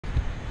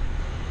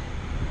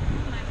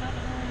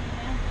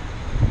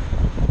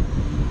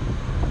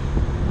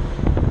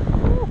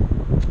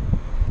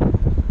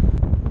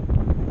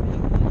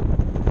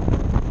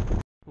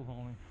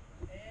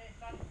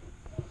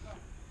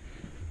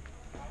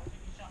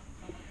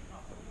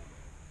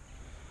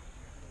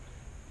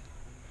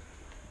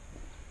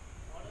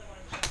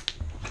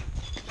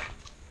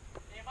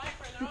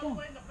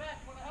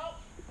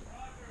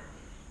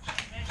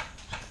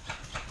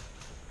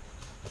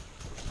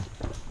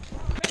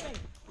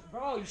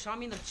Bro, you shot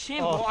me in the chin,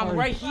 bro. I'm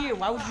right here.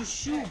 Why would you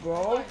shoot,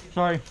 bro?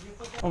 Sorry.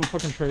 I'm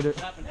fucking trade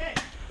it.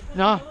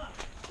 Nah.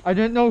 I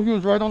didn't know he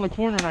was right on the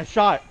corner and I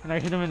shot and I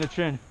hit him in the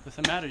chin.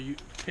 Doesn't matter.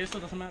 Pistol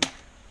doesn't matter.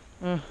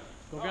 Go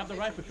grab the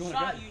rifle if you want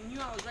to grab it. You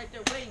knew I was right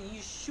there waiting.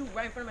 You shoot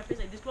right in front of my face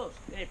like this close.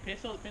 Hey,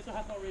 pistol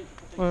has no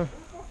range.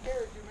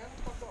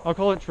 I'll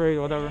call it trade,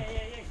 whatever. Yeah.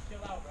 Chill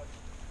out, bro.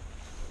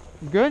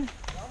 You good? Yeah,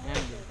 I'm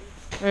good.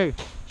 Hey,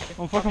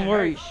 I'm fucking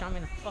worried. You shot me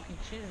in the fucking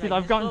chin. Dude,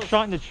 like I've gotten close.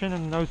 shot in the chin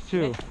and the nose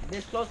too.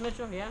 This close,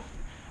 Mitchell? Yeah?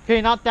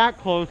 Okay, not that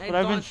close, Hey, but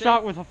I've been don't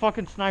shot say- with a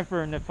fucking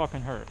sniper and it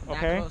fucking hurt, okay?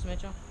 That close,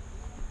 Mitchell?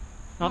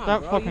 Not Come that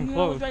on, bro. fucking You knew I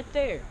close. was right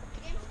there.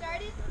 Game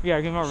started?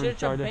 Yeah, game You already should've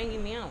tried started.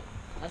 banging me out.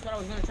 That's what I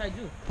was gonna try to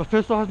do. The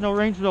pistol has no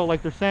range though,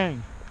 like they're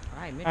saying.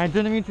 Alright, And Mitchell. I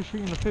didn't mean to shoot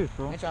you in the face,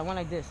 bro. Mitchell, I went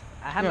like this.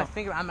 I had Yeah. my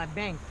finger on my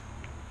bang.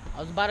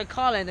 I was about to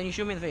call it and then you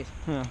shoot me in the face.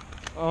 Yeah.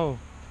 Oh.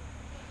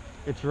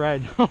 It's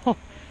red.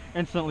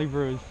 Instantly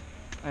bruised.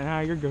 And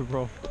now you're good,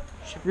 bro.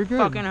 You're good.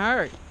 Fucking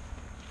hurt.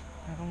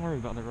 Yeah, don't worry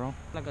about it, bro.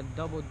 Like a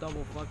double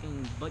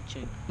fucking butt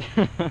chin.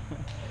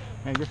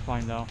 Man, you're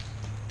fine though.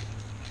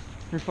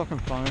 You're fucking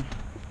fine.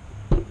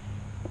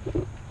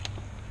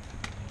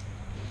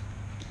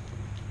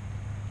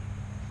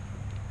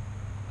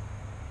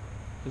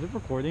 Is it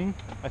recording?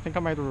 I think I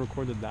might have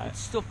recorded that. It's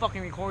still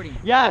fucking recording.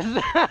 Yes!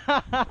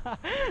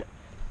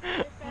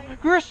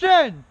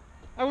 Christian!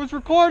 I was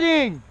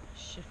recording!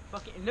 Shit,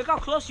 fucking. Look how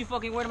close you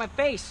fucking were to my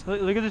face.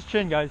 Look at this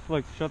chin, guys.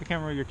 Look, show the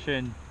camera your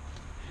chin.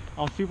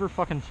 I'm super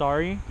fucking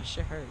sorry,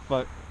 Shit hurt.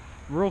 but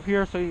rule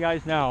here so you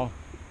guys know.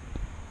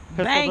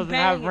 Pistol Bang, doesn't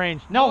bang. have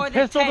range. No, More than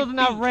pistol 10 doesn't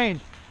have feet.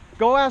 range.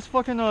 Go ask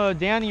fucking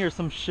Danny or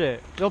some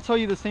shit. They'll tell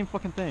you the same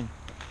fucking thing.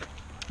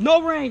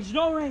 No range,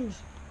 no range.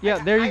 Yeah,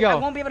 there you I go.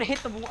 won't be able to hit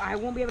the. I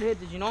won't be able to hit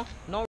this, you know?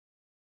 No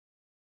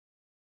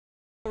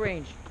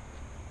range.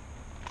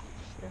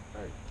 Shit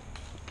hurt.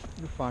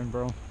 You're fine,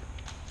 bro.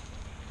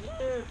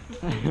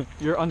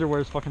 Your underwear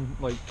is fucking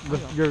like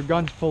your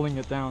gun's pulling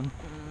it down.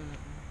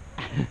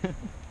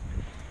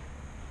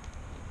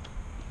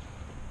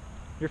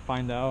 You're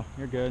fine though.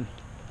 You're good.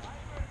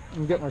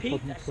 I'm getting my Peeked,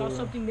 fucking I saw photo.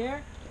 something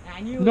there, and I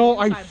knew. No,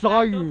 it was, I so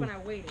saw backed up you. and I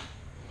waited.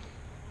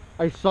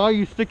 I saw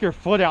you stick your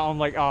foot out. I'm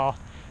like, oh,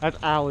 that's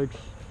Alex.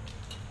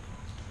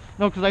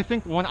 No, because I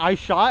think when I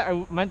shot,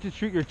 I meant to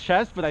shoot your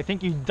chest, but I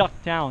think you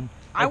ducked down.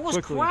 I like, was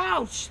quickly.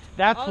 crouched.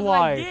 That's I was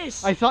why. like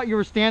this. I thought you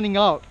were standing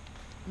up.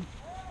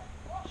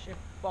 Shit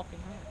fucking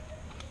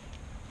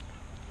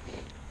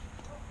hurt.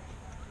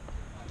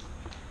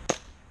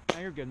 Now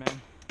you're good, man.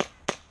 What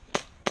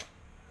the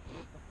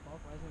fuck?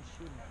 Why isn't it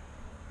shooting?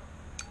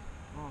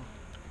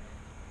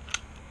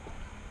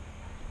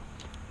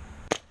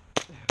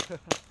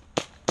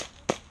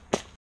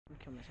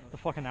 Kill myself. The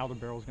fucking outer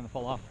barrel is gonna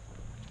fall off.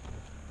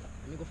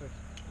 Let me go first.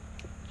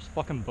 Just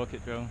fucking book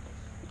it, Joe.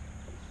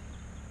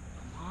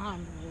 Come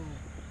on, bro.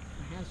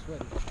 My hand's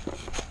sweaty.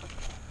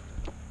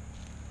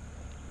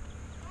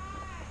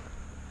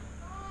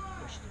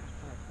 Push this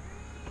part.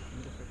 Let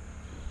me go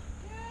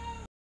first.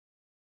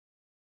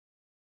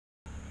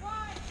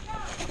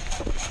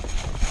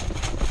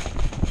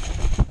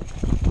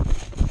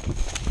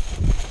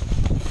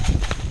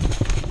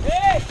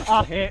 Hey!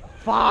 Ah, hit.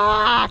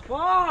 Fuck!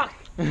 Fuck!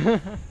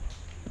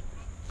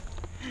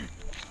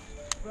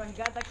 Bro, he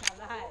got that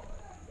kalat.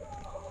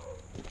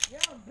 Yeah,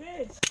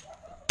 bitch.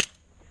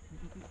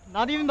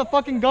 Not even the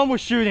fucking gun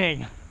was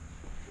shooting.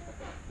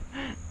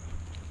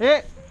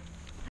 Hit.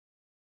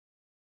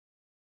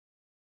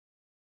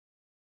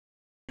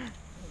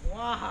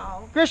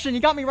 Wow. Christian, you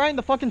got me right in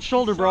the fucking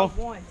shoulder, bro. Shot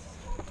once.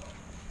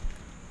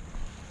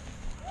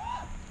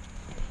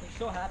 You're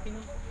so happy now.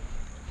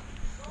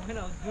 When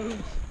I was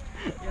doomed.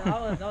 Yeah,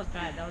 that was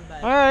bad. That was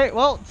bad. Alright,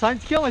 well, time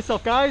to kill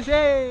myself, guys.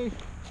 Yay!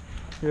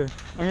 Here,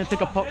 I'm gonna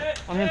take a puff.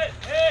 I'm gonna.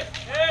 Hit!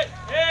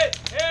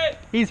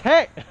 He's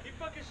hit! He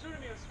fucking shooting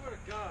me, I swear to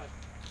God.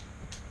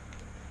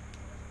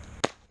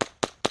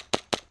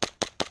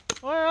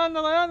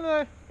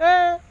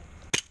 Hey!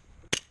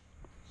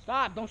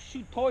 Stop. Don't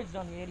shoot towards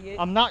them, you idiot.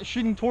 I'm not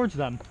shooting towards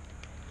them.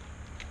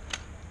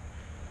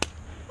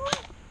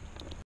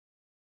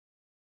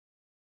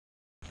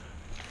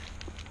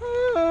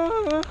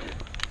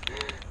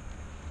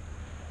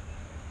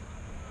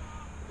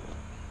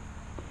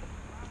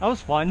 That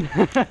was fun.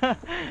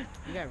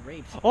 You got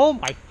raped. Oh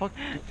my fuck.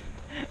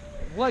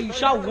 What, you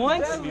shot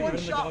once? One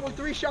shot with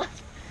 3 shots.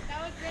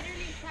 That was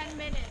literally 10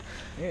 minutes.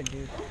 Yeah,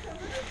 dude.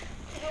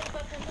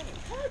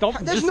 Don't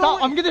There's just no stop.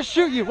 way. I'm gonna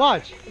shoot you.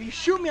 Watch. If you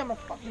shoot me, I'm a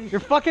fucking. You're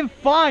fucking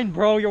fine,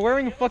 bro. You're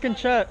wearing a fucking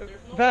Don't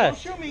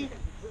vest. shoot me.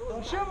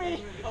 Don't shoot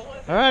me.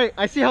 All right,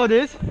 I see how it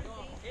is. You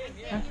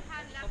had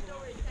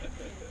leftovers 10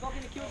 minutes.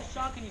 Fucking killed the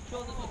shark and you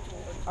killed this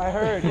one. I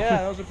heard. Yeah,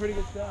 that was a pretty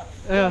good shot.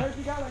 I Yeah. heard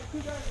you got like 2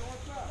 guys in one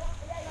shot.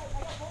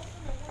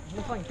 I'm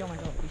gonna fucking kill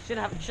myself. You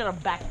should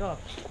have backed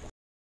up.